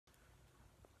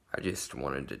I just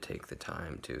wanted to take the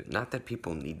time to, not that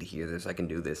people need to hear this, I can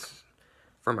do this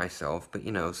for myself, but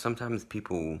you know, sometimes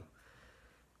people,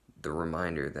 the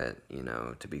reminder that, you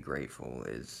know, to be grateful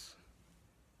is,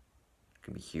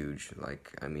 can be huge.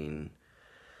 Like, I mean,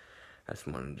 I just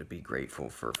wanted to be grateful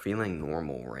for feeling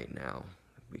normal right now,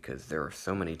 because there are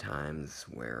so many times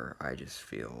where I just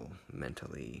feel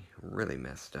mentally really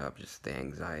messed up. Just the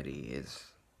anxiety is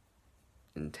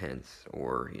intense,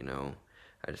 or, you know,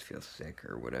 I just feel sick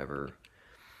or whatever.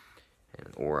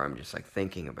 Or I'm just like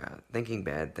thinking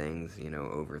bad things, you know,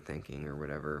 overthinking or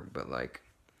whatever. But like,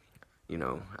 you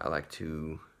know, I like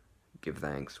to give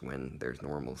thanks when there's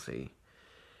normalcy.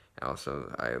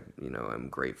 Also, you know, I'm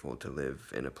grateful to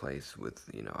live in a place with,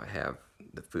 you know, I have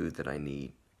the food that I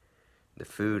need,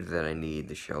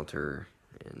 the shelter,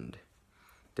 and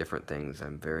different things.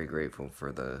 I'm very grateful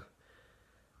for the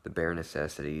bare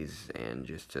necessities, and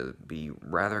just to be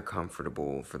rather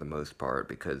comfortable for the most part,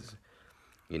 because,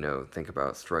 you know, think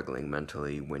about struggling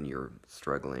mentally when you're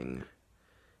struggling,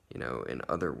 you know, in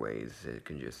other ways. It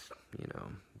can just, you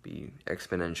know, be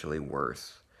exponentially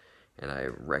worse. And I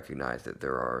recognize that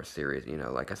there are serious, you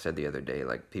know, like I said the other day,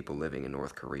 like people living in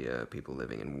North Korea, people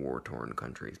living in war-torn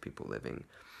countries, people living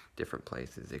different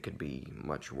places. It could be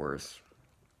much worse.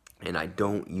 And I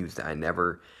don't use that. I'm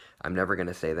never going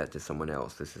to say that to someone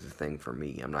else. This is a thing for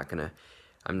me.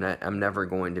 I'm never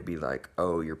going to be like,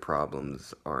 oh, your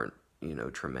problems aren't, you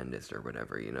know, tremendous or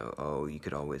whatever, you know, oh, you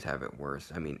could always have it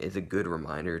worse. I mean, it's a good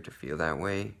reminder to feel that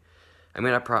way. I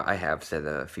mean, I have said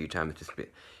that a few times, just,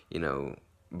 you know,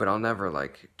 but I'll never,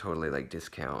 like, totally, like,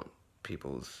 discount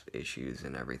people's issues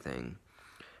and everything,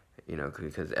 you know,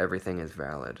 because everything is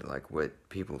valid. Like, what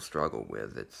people struggle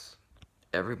with,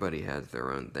 everybody has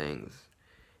their own things,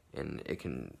 and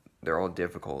they're all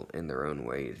difficult in their own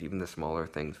ways, even the smaller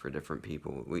things for different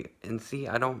people. And see,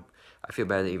 I feel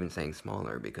bad even saying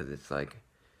smaller, because it's like,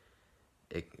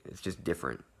 it's just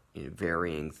different, you know,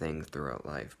 varying things throughout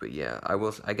life. But yeah,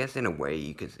 I guess in a way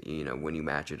you could, you know, when you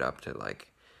match it up to like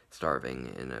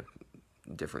starving in a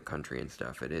different country and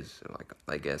stuff, it is like,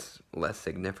 I guess, less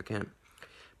significant.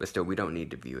 But still, we don't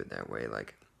need to view it that way.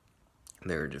 Like,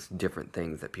 there are just different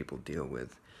things that people deal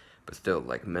with. But still,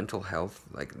 like, mental health,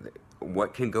 like,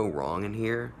 what can go wrong in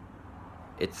here?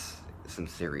 It's some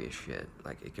serious shit.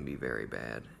 Like, it can be very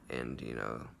bad. And, you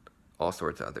know, all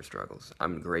sorts of other struggles.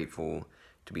 I'm grateful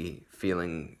to be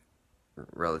feeling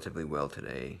relatively well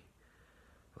today.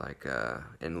 Like,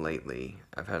 and lately,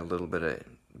 I've had a little bit of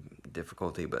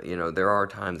difficulty, but, you know, there are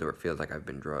times where it feels like I've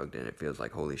been drugged, and it feels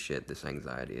like, holy shit, this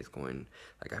anxiety is going,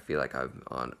 like, I feel like I'm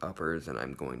on uppers and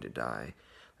I'm going to die.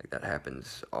 Like, that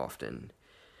happens often.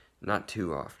 Not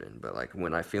too often, but, like,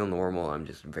 when I feel normal, I'm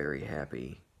just very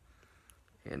happy.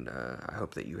 And, I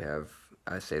hope that you have,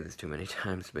 I say this too many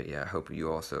times, but yeah, I hope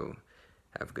you also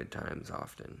have good times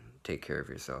often. Take care of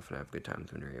yourself and have good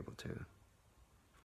times when you're able to.